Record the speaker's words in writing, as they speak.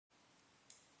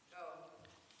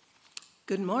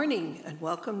Good morning and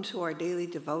welcome to our daily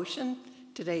devotion.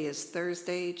 Today is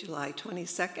Thursday, July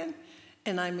 22nd,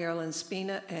 and I'm Marilyn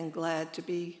Spina and glad to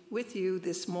be with you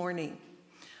this morning.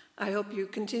 I hope you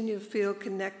continue to feel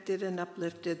connected and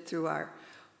uplifted through our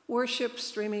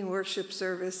streaming worship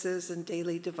services and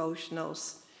daily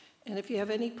devotionals. And if you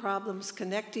have any problems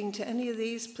connecting to any of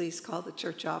these, please call the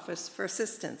church office for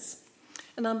assistance.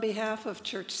 And on behalf of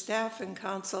church staff and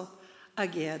council,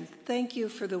 again, thank you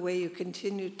for the way you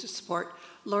continue to support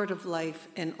Lord of Life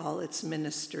and all its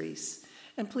ministries.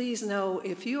 And please know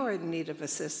if you are in need of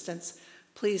assistance,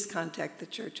 please contact the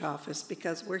church office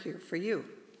because we're here for you.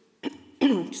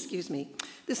 Excuse me.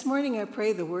 This morning I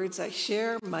pray the words I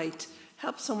share might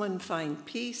help someone find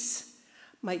peace,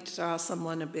 might draw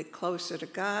someone a bit closer to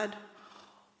God,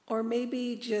 or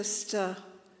maybe just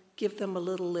give them a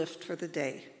little lift for the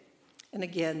day. And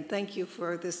again, thank you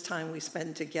for this time we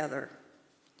spend together.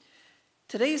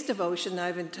 Today's devotion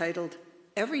I've entitled,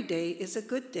 Every Day is a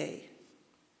Good Day.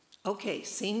 Okay,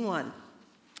 scene one.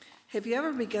 Have you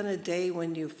ever begun a day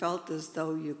when you felt as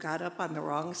though you got up on the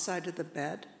wrong side of the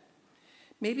bed?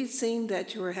 Maybe it seemed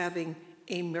that you were having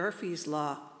a Murphy's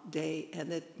Law day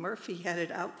and that Murphy had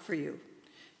it out for you.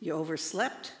 You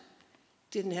overslept,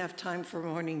 didn't have time for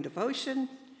morning devotion,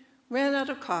 ran out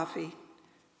of coffee,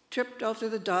 tripped over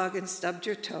the dog and stubbed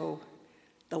your toe.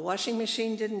 The washing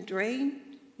machine didn't drain.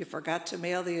 You forgot to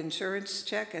mail the insurance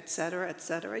check, etc.,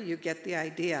 etc. You get the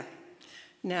idea.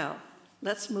 Now,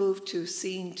 let's move to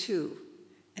scene two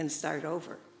and start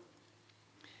over.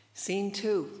 Scene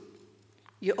two.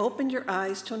 You opened your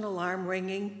eyes to an alarm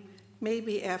ringing,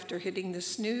 maybe after hitting the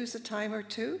snooze a time or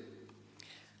two.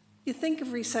 You think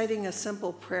of reciting a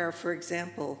simple prayer, for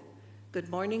example, Good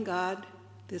morning, God.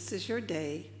 This is your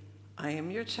day. I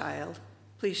am your child.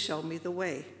 Please show me the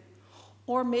way.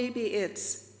 Or maybe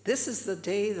it's, This is the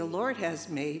day the Lord has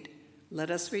made.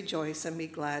 Let us rejoice and be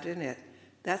glad in it.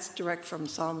 That's direct from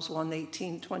Psalms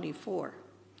 118:24.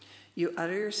 You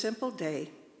utter your simple day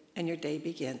and your day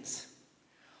begins.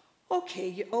 Okay,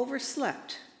 you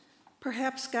overslept.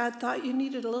 Perhaps God thought you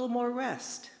needed a little more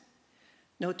rest.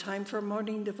 No time for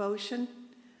morning devotion?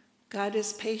 God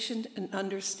is patient and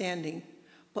understanding,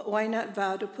 but why not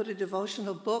vow to put a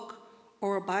devotional book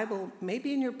or a Bible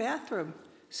maybe in your bathroom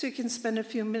so you can spend a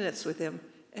few minutes with him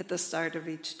at the start of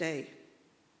each day?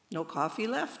 No coffee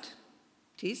left?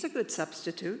 Tea's a good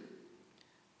substitute.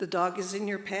 The dog is in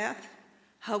your path?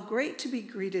 How great to be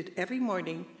greeted every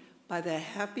morning by the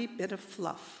happy bit of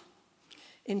fluff.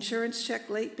 Insurance check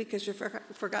late because you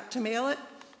forgot to mail it?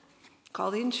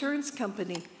 Call the insurance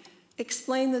company.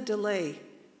 Explain the delay.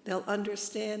 They'll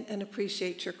understand and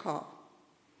appreciate your call.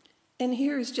 And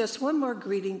here is just one more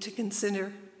greeting to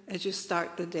consider as you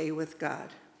start the day with God.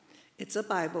 It's a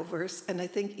Bible verse, and I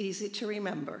think easy to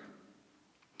remember.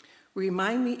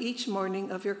 Remind me each morning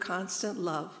of your constant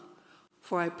love,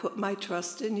 for I put my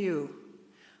trust in you.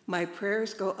 My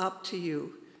prayers go up to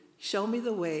you. Show me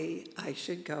the way I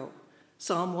should go.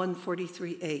 Psalm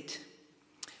 143:8.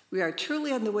 We are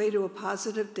truly on the way to a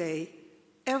positive day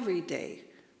every day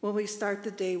when we start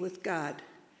the day with God.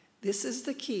 This is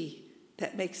the key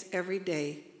that makes every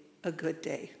day a good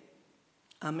day.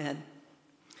 Amen.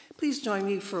 Please join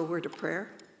me for a word of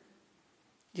prayer.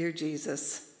 Dear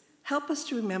Jesus, help us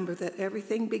to remember that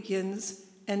everything begins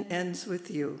and ends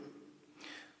with you.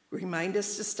 Remind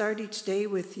us to start each day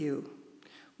with you.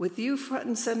 With you front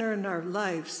and center in our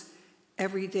lives,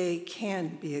 every day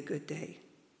can be a good day.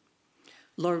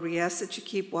 Lord, we ask that you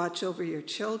keep watch over your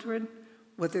children,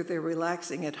 whether they're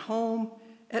relaxing at home,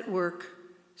 at work,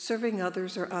 serving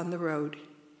others, or on the road.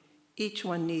 Each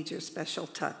one needs your special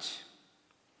touch.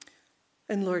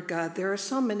 And Lord God, there are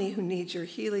so many who need your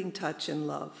healing touch and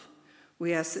love.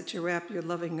 We ask that you wrap your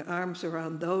loving arms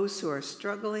around those who are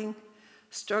struggling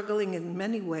in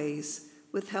many ways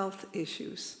with health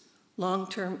issues,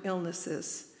 long-term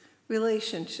illnesses,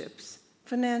 relationships,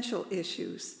 financial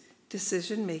issues,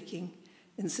 decision-making,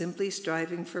 and simply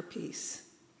striving for peace.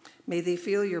 May they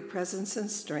feel your presence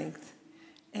and strength,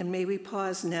 and may we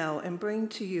pause now and bring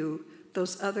to you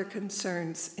those other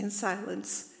concerns in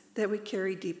silence that we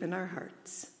carry deep in our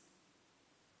hearts.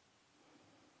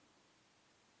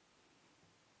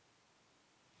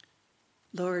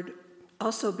 Lord,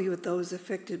 also be with those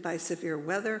affected by severe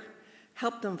weather.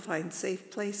 Help them find safe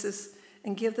places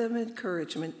and give them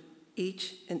encouragement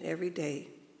each and every day.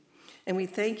 And we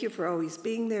thank you for always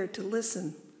being there to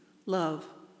listen, love,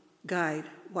 guide,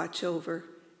 watch over,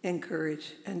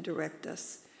 encourage, and direct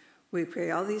us. We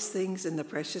pray all these things in the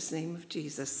precious name of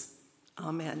Jesus.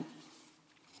 Amen.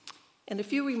 And a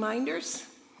few reminders.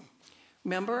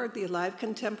 Remember, the Alive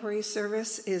Contemporary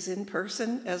service is in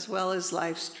person as well as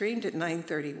live streamed at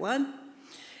 9:31.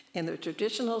 And the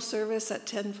traditional service at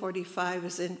 10:45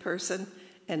 is in person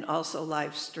and also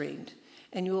live streamed.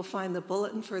 And you will find the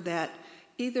bulletin for that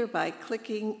either by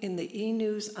clicking in the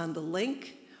e-news on the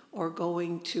link or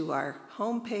going to our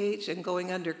homepage and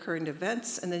going under current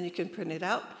events, and then you can print it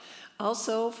out.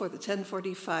 Also, for the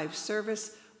 10:45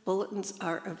 service, bulletins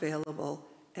are available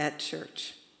at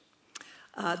church.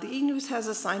 The e-news has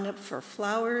a sign up for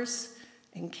flowers,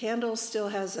 and candles still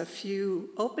has a few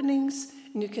openings,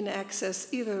 and you can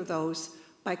access either of those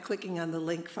by clicking on the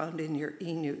link found in your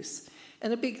e-news.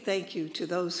 And a big thank you to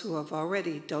those who have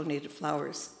already donated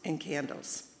flowers and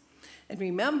candles. And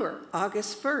remember,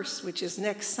 August 1st, which is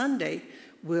next Sunday,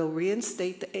 we'll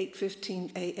reinstate the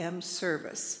 8:15 a.m.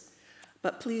 service.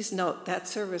 But please note that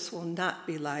service will not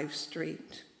be live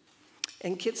streamed.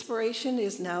 And Kidspiration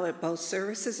is now at both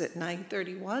services at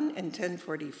 9:31 and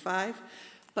 10:45.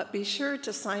 But be sure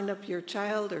to sign up your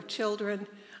child or children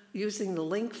using the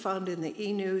link found in the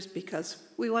e-news, because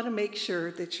we want to make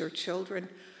sure that your children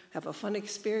have a fun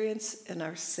experience and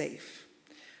are safe.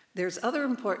 There's other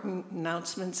important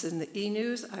announcements in the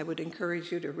e-news. I would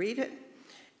encourage you to read it.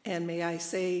 And may I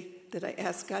say that I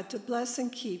ask God to bless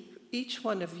and keep each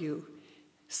one of you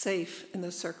safe in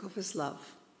the circle of his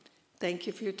love. Thank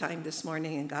you for your time this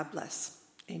morning, and God bless.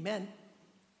 Amen.